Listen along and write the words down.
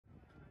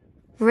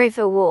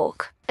River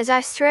walk. As I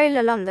stroll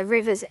along the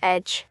river's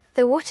edge,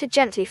 the water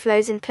gently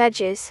flows in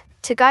pledges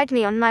to guide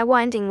me on my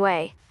winding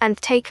way and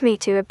take me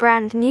to a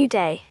brand new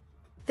day.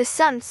 The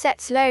sun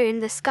sets low in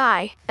the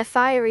sky, a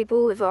fiery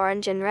ball of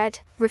orange and red,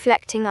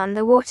 reflecting on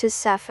the water's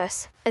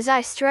surface as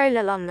I stroll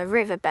along the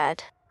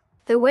riverbed.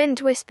 The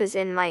wind whispers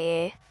in my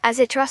ear as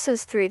it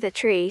rustles through the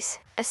trees,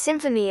 a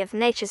symphony of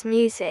nature's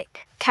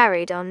music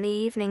carried on the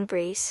evening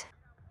breeze.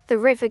 The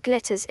river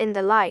glitters in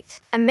the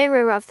light, a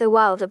mirror of the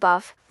world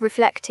above,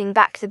 reflecting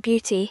back the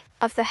beauty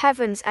of the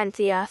heavens and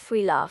the earth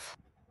we love.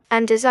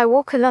 And as I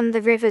walk along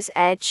the river's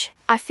edge,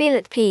 I feel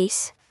at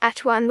peace,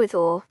 at one with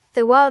all.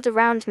 The world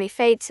around me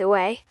fades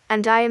away,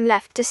 and I am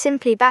left to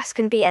simply bask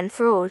and be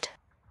enthralled.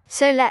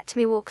 So let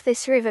me walk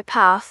this river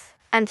path,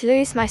 and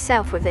lose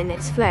myself within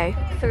its flow,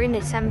 for in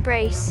its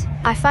embrace,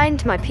 I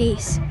find my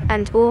peace,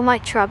 and all my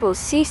troubles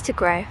cease to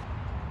grow.